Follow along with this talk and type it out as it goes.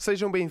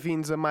Sejam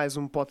bem-vindos a mais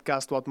um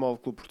podcast do Automóvel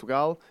Clube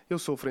Portugal. Eu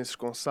sou o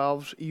Francisco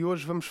Gonçalves e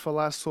hoje vamos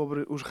falar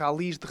sobre os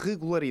ralis de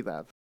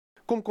regularidade.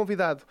 Como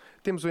convidado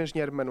temos o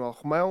engenheiro Manuel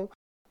Romão,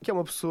 que é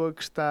uma pessoa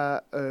que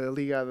está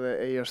ligada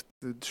a este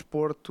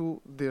desporto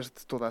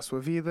desde toda a sua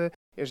vida.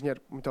 Engenheiro,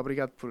 muito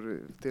obrigado por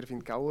ter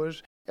vindo cá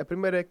hoje. A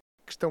primeira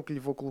questão que lhe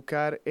vou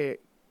colocar é: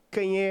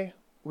 quem é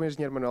o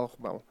engenheiro Manuel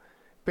Romão?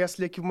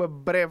 Peço-lhe aqui uma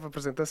breve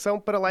apresentação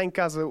para lá em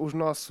casa os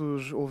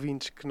nossos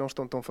ouvintes que não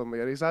estão tão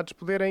familiarizados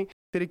poderem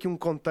ter aqui um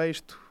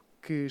contexto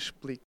que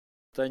explique.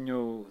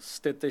 Tenho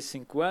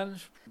 75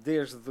 anos,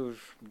 desde os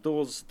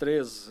 12,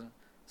 13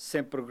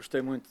 sempre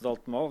gostei muito de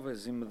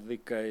automóveis e me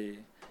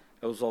dediquei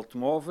aos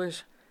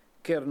automóveis,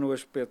 quer no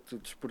aspecto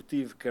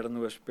desportivo, quer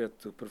no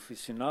aspecto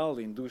profissional,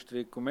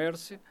 indústria e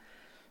comércio.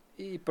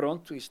 E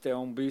pronto, isto é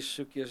um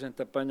bicho que a gente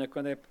apanha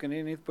quando é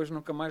pequenino e depois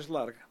nunca mais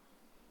larga.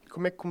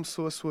 Como é que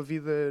começou a sua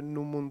vida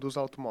no mundo dos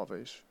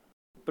automóveis?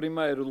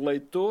 Primeiro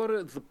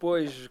leitor,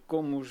 depois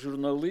como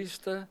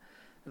jornalista,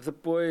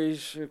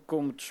 depois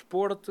como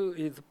desporto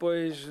e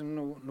depois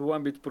no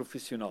âmbito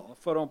profissional.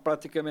 Foram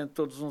praticamente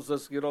todos uns a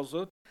seguir aos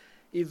outros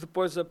e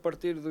depois, a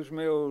partir dos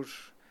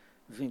meus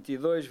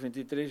 22,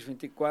 23,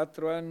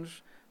 24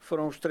 anos,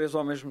 foram os três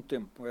ao mesmo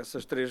tempo,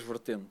 essas três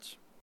vertentes.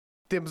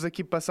 Temos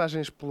aqui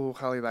passagens pelo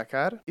Rally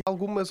Dakar e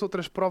algumas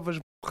outras provas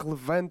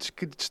relevantes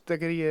que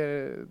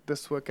destacaria da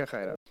sua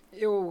carreira.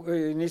 Eu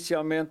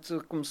inicialmente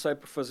comecei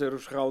por fazer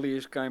os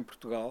ralis cá em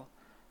Portugal,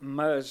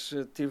 mas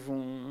tive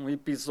um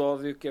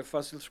episódio que é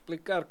fácil de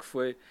explicar, que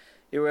foi: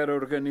 eu era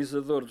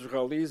organizador dos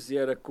ralis e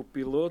era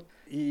copiloto,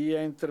 e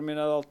em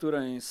determinada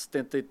altura, em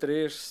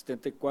 73,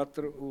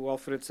 74, o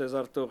Alfredo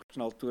César Torres,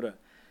 na altura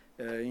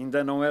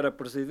ainda não era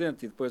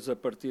presidente e depois, a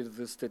partir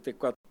de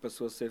 74,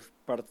 passou a ser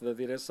parte da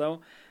direção,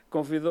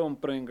 convidou-me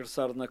para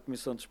ingressar na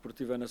Comissão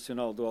Desportiva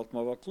Nacional do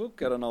Automóvel Clube,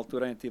 que era na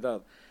altura a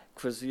entidade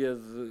que fazia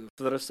de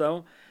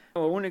federação. A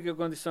única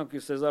condição que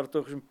o César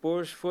Torres me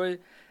pôs foi: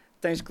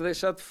 tens que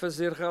deixar de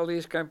fazer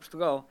ralis cá em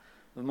Portugal.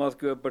 De modo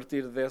que eu, a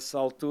partir dessa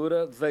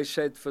altura,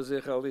 deixei de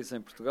fazer ralis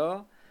em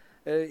Portugal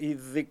e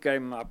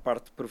dediquei-me à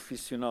parte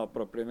profissional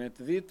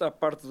propriamente dita, à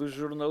parte do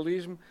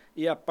jornalismo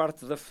e à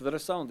parte da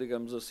federação,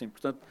 digamos assim.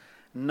 Portanto,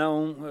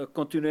 não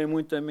continuei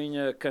muito a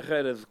minha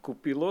carreira de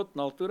copiloto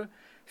na altura.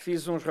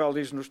 Fiz uns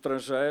ralis no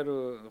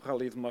estrangeiro, o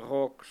Rally de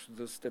Marrocos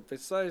de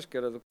 76, que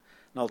era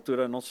na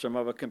altura não se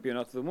chamava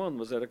Campeonato do Mundo,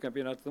 mas era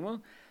Campeonato do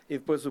Mundo, e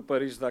depois o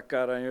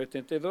Paris-Dakar em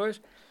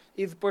 82,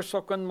 e depois,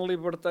 só quando me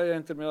libertei, em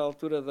determinada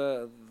altura,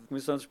 da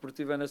Comissão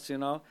Desportiva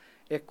Nacional,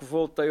 é que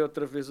voltei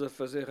outra vez a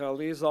fazer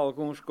ralis,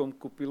 alguns como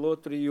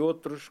copiloto e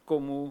outros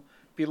como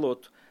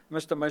piloto.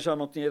 Mas também já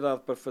não tinha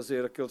idade para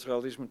fazer aqueles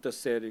ralis muito a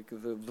sério,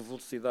 de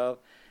velocidade,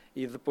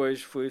 e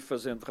depois fui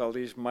fazendo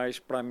ralis mais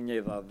para a minha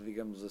idade,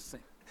 digamos assim.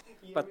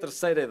 Para a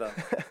terceira idade.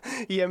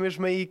 E é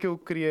mesmo aí que eu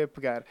queria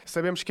pegar.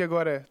 Sabemos que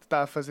agora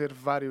está a fazer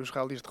vários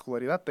ralis de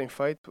regularidade, tem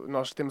feito.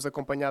 Nós temos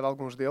acompanhado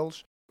alguns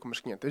deles, como as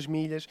 500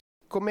 milhas.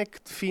 Como é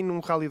que define um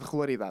rally de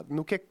regularidade?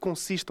 No que é que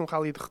consiste um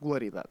rally de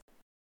regularidade?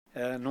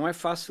 Não é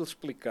fácil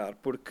explicar,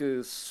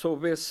 porque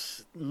sob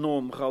esse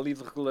nome, rally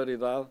de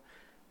regularidade,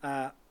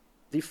 há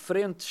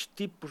diferentes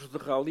tipos de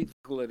rally de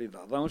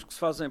regularidade. Há uns que se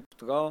fazem em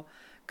Portugal,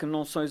 que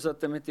não são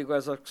exatamente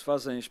iguais aos que se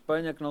fazem em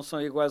Espanha, que não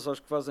são iguais aos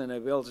que fazem na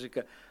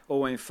Bélgica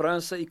ou em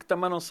França e que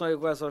também não são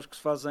iguais aos que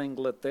se fazem em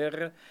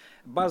Inglaterra.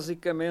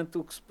 Basicamente,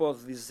 o que se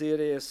pode dizer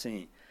é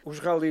assim: os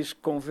ralis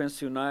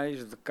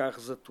convencionais de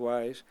carros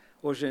atuais,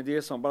 hoje em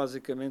dia, são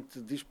basicamente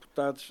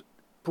disputados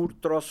por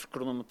troços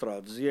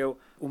cronometrados, e é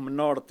o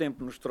menor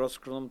tempo nos troços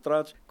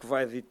cronometrados que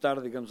vai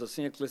ditar, digamos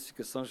assim, a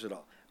classificação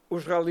geral.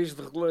 Os ralis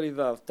de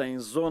regularidade têm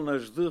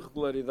zonas de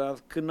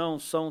regularidade que não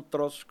são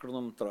troços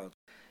cronometrados.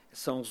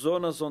 São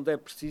zonas onde é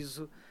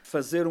preciso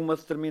fazer uma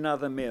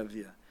determinada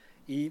média,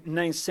 e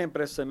nem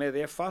sempre essa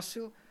média é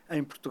fácil.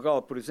 Em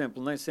Portugal, por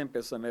exemplo, nem sempre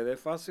essa média é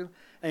fácil.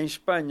 Em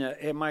Espanha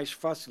é mais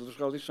fácil, os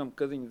ralis são um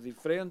bocadinho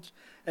diferentes.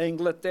 Em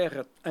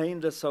Inglaterra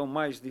ainda são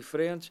mais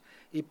diferentes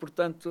e,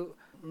 portanto,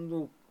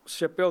 no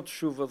chapéu de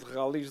chuva de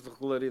ralis de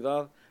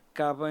regularidade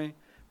cabem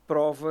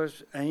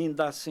provas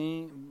ainda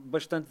assim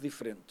bastante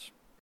diferentes.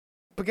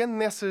 Pegando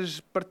nessas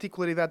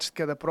particularidades de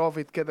cada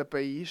prova e de cada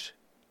país,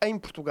 em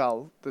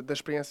Portugal, da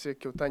experiência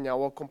que eu tenho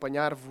ao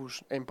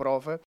acompanhar-vos em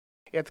prova,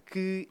 é de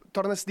que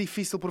torna-se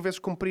difícil por vezes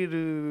cumprir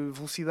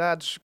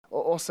velocidades,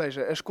 ou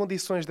seja, as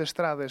condições das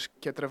estradas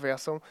que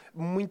atravessam,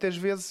 muitas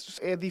vezes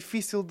é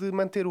difícil de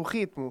manter o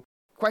ritmo.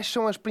 Quais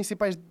são as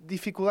principais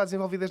dificuldades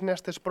envolvidas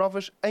nestas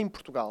provas em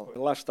Portugal?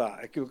 Lá está,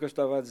 aquilo que eu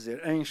estava a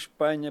dizer. Em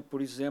Espanha,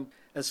 por exemplo,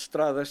 as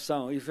estradas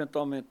são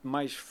eventualmente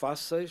mais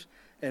fáceis,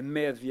 a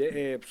média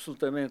é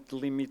absolutamente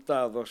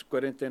limitada aos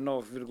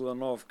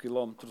 49,9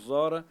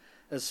 km/h,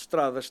 as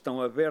estradas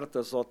estão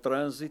abertas ao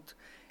trânsito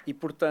e,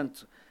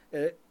 portanto,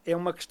 é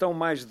uma questão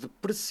mais de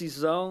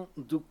precisão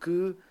do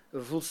que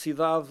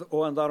velocidade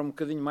ou andar um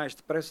bocadinho mais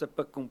depressa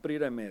para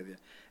cumprir a média.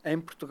 Em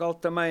Portugal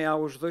também há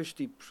os dois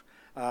tipos.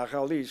 Há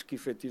ralis que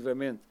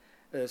efetivamente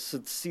se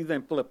decidem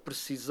pela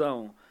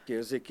precisão que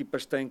as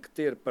equipas têm que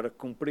ter para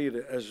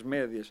cumprir as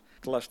médias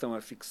que lá estão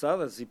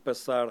afixadas e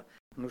passar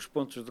nos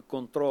pontos de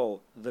controle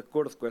de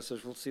acordo com essas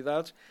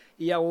velocidades,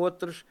 e há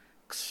outros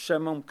que se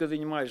chamam um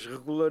bocadinho mais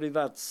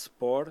regularidade de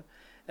sport,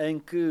 em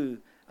que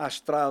há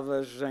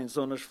estradas em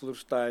zonas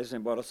florestais,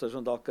 embora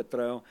sejam de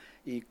alcatrão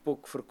e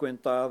pouco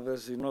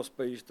frequentadas, e o nosso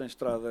país tem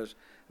estradas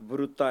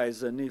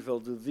brutais a nível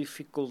de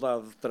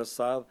dificuldade de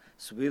traçado,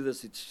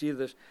 subidas e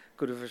descidas,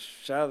 curvas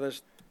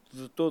fechadas,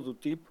 de todo o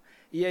tipo,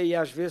 e aí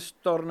às vezes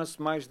torna-se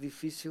mais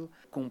difícil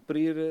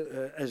cumprir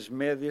as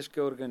médias que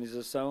a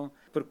organização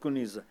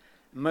preconiza.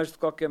 Mas de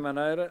qualquer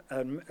maneira,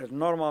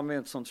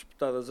 normalmente são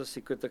disputadas a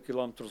 50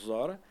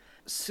 km/h.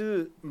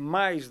 Se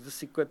mais de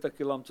 50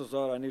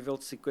 km/h a nível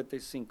de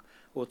 55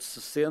 ou de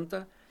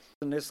 60,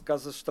 nesse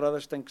caso as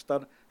estradas têm que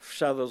estar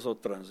fechadas ao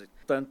trânsito.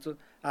 Portanto,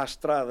 há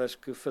estradas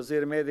que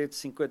fazer média de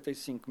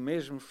 55,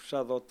 mesmo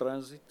fechado ao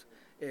trânsito,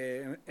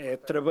 é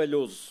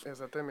trabalhoso.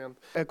 Exatamente.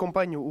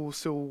 Acompanho o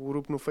seu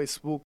grupo no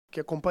Facebook, que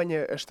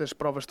acompanha estas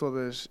provas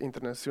todas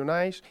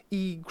internacionais,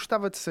 e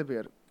gostava de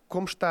saber,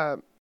 como está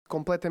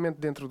completamente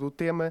dentro do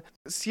tema,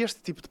 se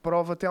este tipo de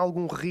prova tem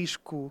algum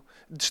risco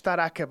de estar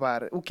a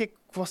acabar. O que é que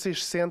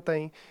vocês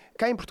sentem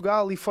cá em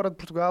Portugal e fora de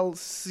Portugal,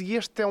 se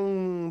este é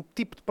um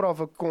tipo de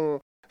prova com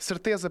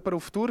certeza para o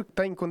futuro, que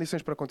tem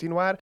condições para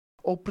continuar,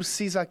 ou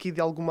precisa aqui de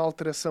alguma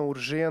alteração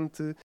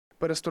urgente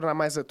para se tornar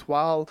mais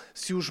atual,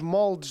 se os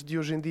moldes de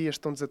hoje em dia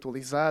estão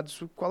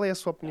desatualizados? Qual é a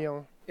sua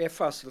opinião? É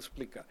fácil de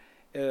explicar.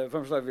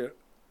 Vamos lá ver.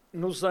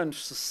 Nos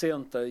anos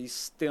 60 e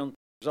 70,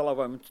 já lá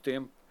vai muito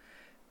tempo,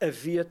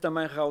 havia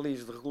também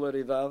ralis de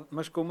regularidade,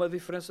 mas com uma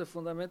diferença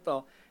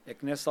fundamental. É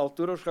que nessa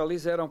altura os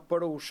ralis eram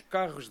para os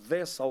carros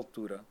dessa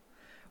altura.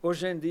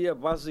 Hoje em dia,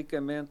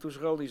 basicamente, os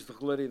ralis de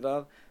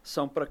regularidade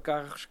são para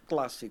carros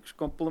clássicos,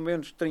 com pelo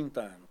menos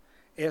 30 anos.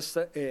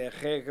 Essa é a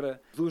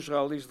regra dos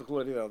ralis de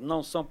regularidade.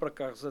 Não são para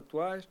carros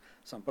atuais,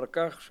 são para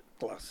carros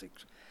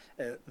clássicos.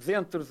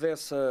 Dentro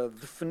dessa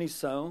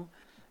definição,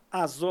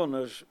 há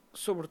zonas,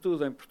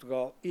 sobretudo em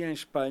Portugal e em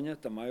Espanha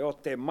também, ou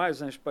até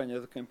mais em Espanha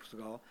do que em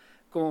Portugal,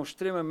 com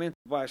extremamente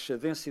baixa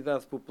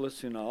densidade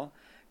populacional,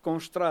 com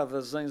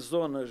estradas em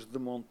zonas de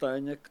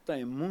montanha que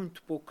têm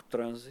muito pouco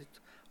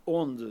trânsito,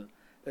 onde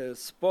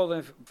se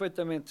podem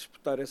perfeitamente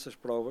disputar essas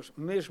provas,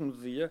 mesmo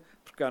de dia,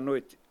 porque à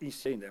noite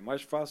isso ainda é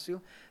mais fácil,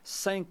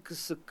 sem que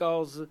se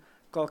cause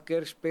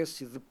qualquer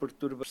espécie de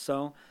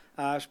perturbação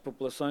às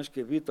populações que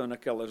habitam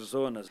naquelas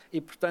zonas.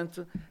 E,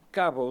 portanto,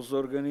 cabe aos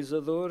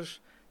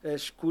organizadores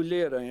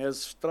escolherem as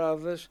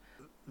estradas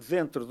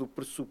dentro do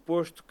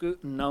pressuposto que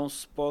não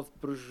se pode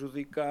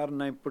prejudicar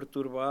nem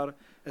perturbar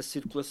a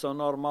circulação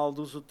normal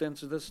dos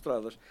utentes das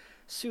estradas.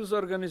 Se os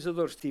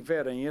organizadores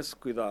tiverem esse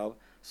cuidado,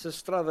 se as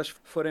estradas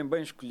forem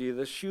bem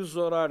escolhidas, se os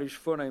horários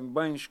forem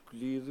bem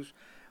escolhidos,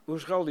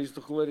 os ralis de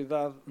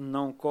regularidade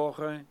não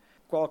correm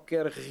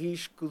qualquer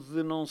risco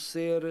de não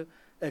ser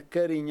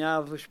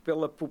acarinhados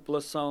pela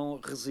população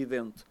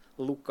residente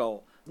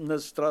local,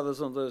 nas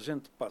estradas onde a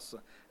gente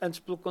passa. Antes,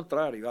 pelo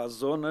contrário, há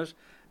zonas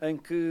em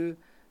que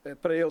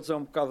para eles é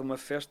um bocado uma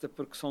festa,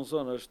 porque são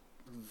zonas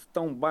de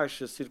tão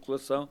baixa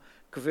circulação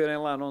que verem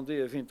lá num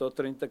dia 20 ou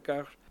 30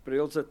 carros, para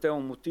eles até é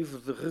um motivo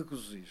de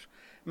regozijo.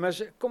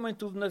 Mas, como em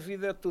tudo na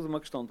vida, é tudo uma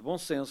questão de bom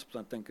senso.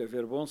 Portanto, tem que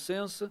haver bom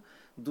senso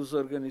dos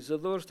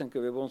organizadores, tem que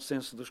haver bom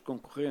senso dos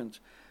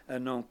concorrentes a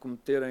não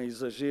cometerem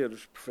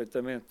exageros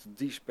perfeitamente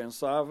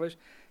dispensáveis,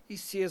 e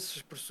se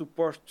esses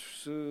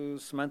pressupostos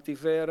se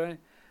mantiverem,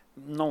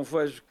 não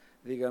vejo,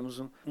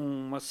 digamos,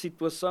 uma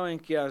situação em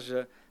que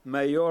haja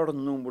maior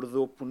número de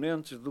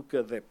oponentes do que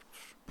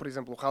adeptos. Por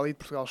exemplo, o Rally de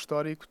Portugal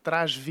Histórico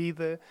traz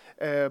vida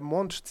a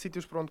montes de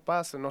sítios por onde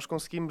passa. Nós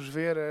conseguimos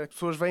ver, as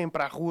pessoas vêm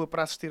para a rua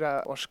para assistir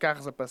aos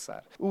carros a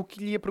passar. O que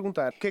lhe ia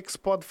perguntar, o que é que se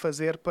pode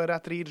fazer para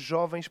atrair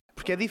jovens?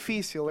 Porque é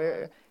difícil.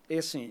 É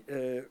assim,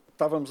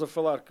 estávamos a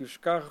falar que os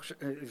carros,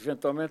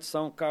 eventualmente,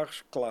 são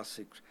carros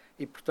clássicos.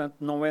 E, portanto,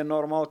 não é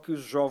normal que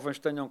os jovens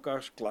tenham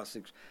carros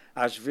clássicos.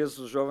 Às vezes,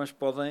 os jovens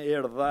podem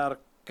herdar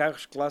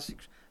carros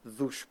clássicos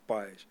dos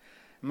pais.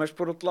 Mas,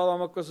 por outro lado, há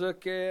uma coisa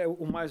que é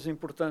o mais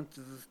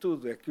importante de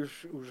tudo, é que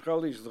os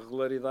ralis de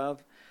regularidade,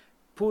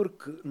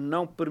 porque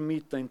não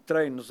permitem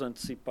treinos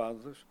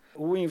antecipados,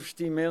 o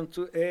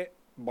investimento é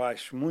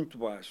baixo, muito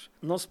baixo.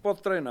 Não se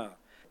pode treinar.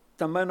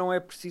 Também não é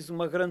preciso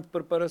uma grande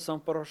preparação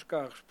para os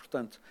carros.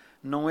 Portanto,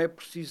 não é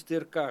preciso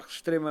ter carros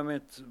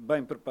extremamente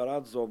bem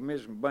preparados ou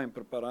mesmo bem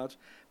preparados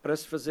para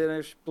se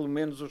fazerem, pelo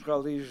menos, os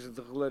ralis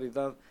de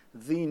regularidade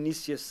de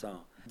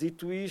iniciação.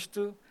 Dito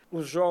isto,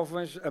 os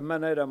jovens, a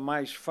maneira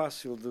mais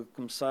fácil de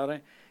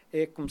começarem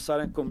é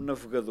começarem como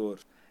navegador.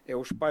 É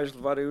os pais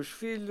levarem os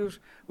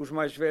filhos, os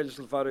mais velhos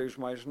levarem os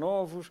mais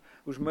novos,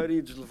 os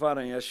maridos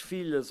levarem as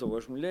filhas ou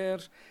as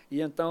mulheres,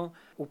 e então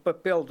o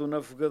papel do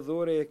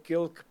navegador é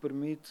aquele que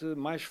permite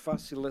mais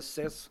fácil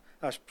acesso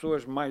às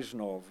pessoas mais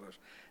novas.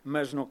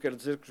 Mas não quer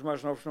dizer que os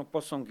mais novos não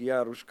possam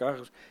guiar os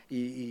carros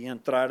e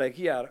entrar a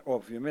guiar.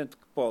 Obviamente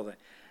que podem.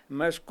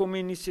 Mas como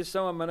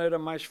iniciação, a maneira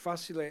mais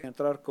fácil é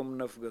entrar como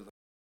navegador.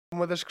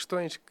 Uma das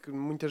questões que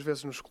muitas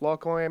vezes nos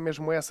colocam é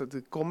mesmo essa,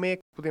 de como é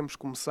que podemos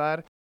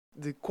começar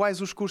de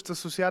quais os custos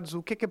associados,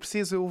 o que é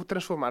preciso eu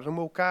transformar no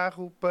meu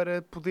carro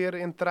para poder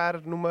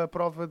entrar numa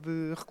prova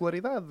de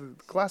regularidade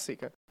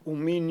clássica? O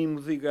mínimo,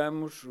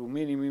 digamos, o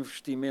mínimo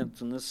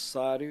investimento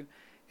necessário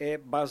é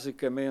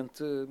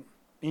basicamente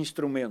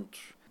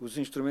instrumentos. Os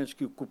instrumentos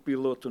que o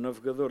copiloto, o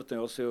navegador, tem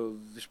ao seu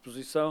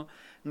disposição,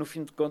 no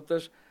fim de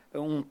contas,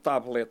 um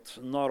tablet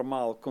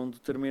normal com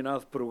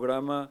determinado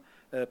programa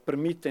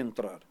permite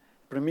entrar,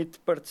 permite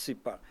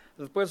participar.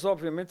 Depois,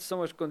 obviamente,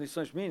 são as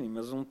condições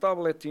mínimas. Um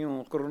tablet e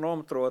um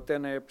cronómetro, ou até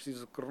nem é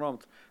preciso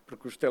cronómetro,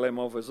 porque os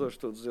telemóveis hoje,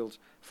 todos eles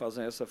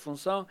fazem essa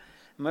função,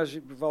 mas,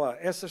 vá lá,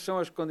 essas são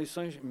as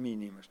condições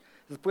mínimas.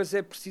 Depois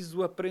é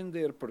preciso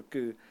aprender,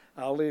 porque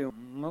há ali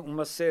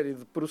uma série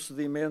de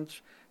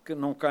procedimentos que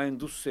não caem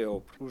do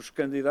céu. Os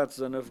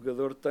candidatos a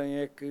navegador têm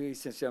é que,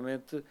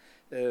 essencialmente,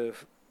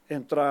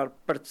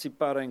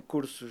 participar em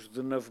cursos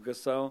de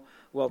navegação.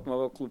 O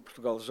Automóvel Clube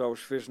Portugal já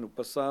os fez no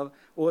passado,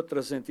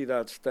 outras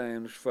entidades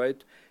têm-nos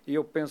feito, e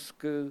eu penso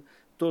que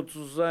todos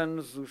os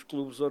anos os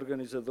clubes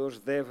organizadores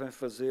devem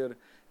fazer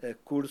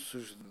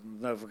cursos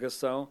de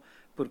navegação,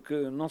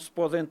 porque não se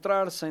pode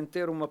entrar sem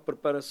ter uma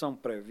preparação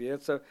prévia.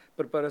 Essa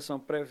preparação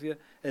prévia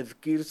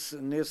adquire-se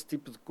nesse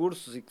tipo de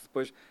cursos, e que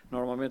depois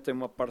normalmente tem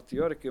uma parte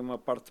teórica e uma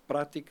parte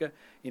prática,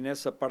 e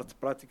nessa parte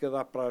prática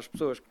dá para as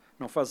pessoas que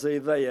não fazem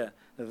ideia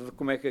de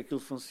como é que aquilo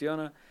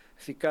funciona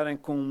ficarem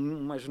com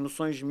umas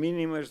noções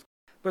mínimas.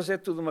 Pois é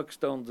tudo uma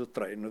questão de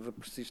treino, de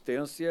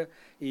persistência,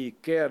 e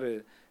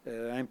quer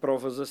em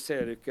provas a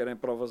sério, quer em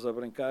provas a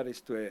brincar,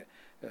 isto é,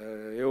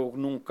 eu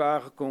num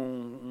carro com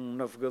um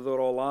navegador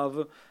ao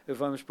lado,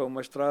 vamos para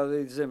uma estrada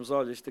e dizemos,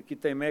 olha, isto aqui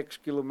tem mecs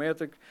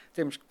quilométricos,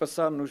 temos que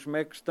passar nos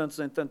mecs tantos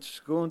em tantos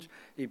segundos,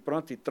 e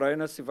pronto, e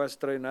treina-se, e vai-se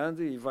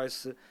treinando e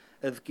vai-se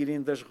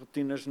adquirindo as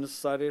rotinas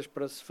necessárias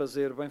para se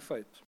fazer bem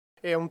feito.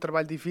 É um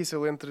trabalho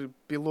difícil entre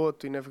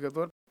piloto e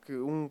navegador, que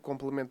um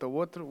complementa o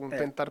outro,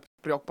 tem de estar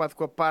preocupado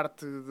com a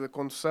parte da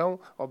condução,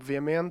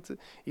 obviamente,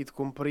 e de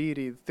cumprir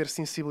e de ter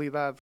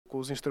sensibilidade com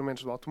os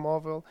instrumentos do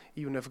automóvel,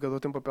 e o navegador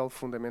tem um papel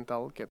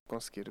fundamental, que é de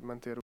conseguir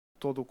manter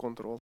todo o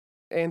controle.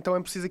 Então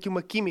é preciso aqui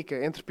uma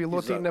química entre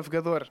piloto Exato. e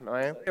navegador, não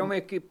é? É uma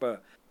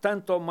equipa,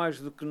 tanto ou mais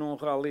do que num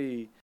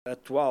rally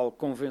atual,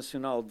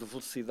 convencional de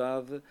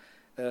velocidade,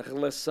 a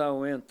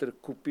relação entre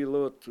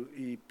copiloto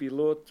e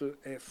piloto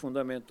é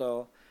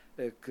fundamental,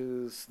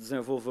 que se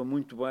desenvolva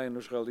muito bem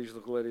nos ralis de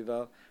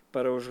regularidade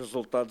para os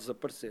resultados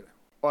aparecerem.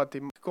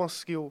 Ótimo.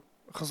 Conseguiu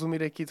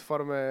resumir aqui de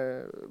forma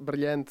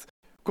brilhante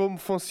como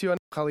funciona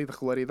o rally de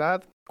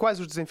regularidade,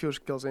 quais os desafios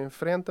que eles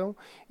enfrentam,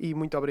 e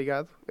muito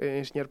obrigado,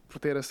 engenheiro, por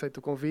ter aceito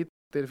o convite,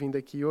 ter vindo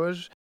aqui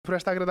hoje, por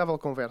esta agradável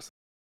conversa.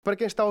 Para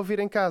quem está a ouvir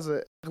em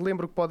casa,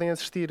 relembro que podem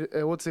assistir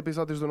a outros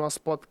episódios do nosso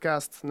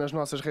podcast nas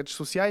nossas redes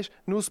sociais,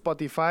 no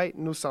Spotify,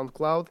 no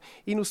SoundCloud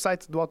e no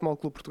site do Automóvel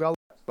Clube Portugal.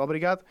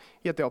 Obrigado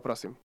e até ao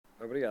próximo.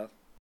 Obrigado.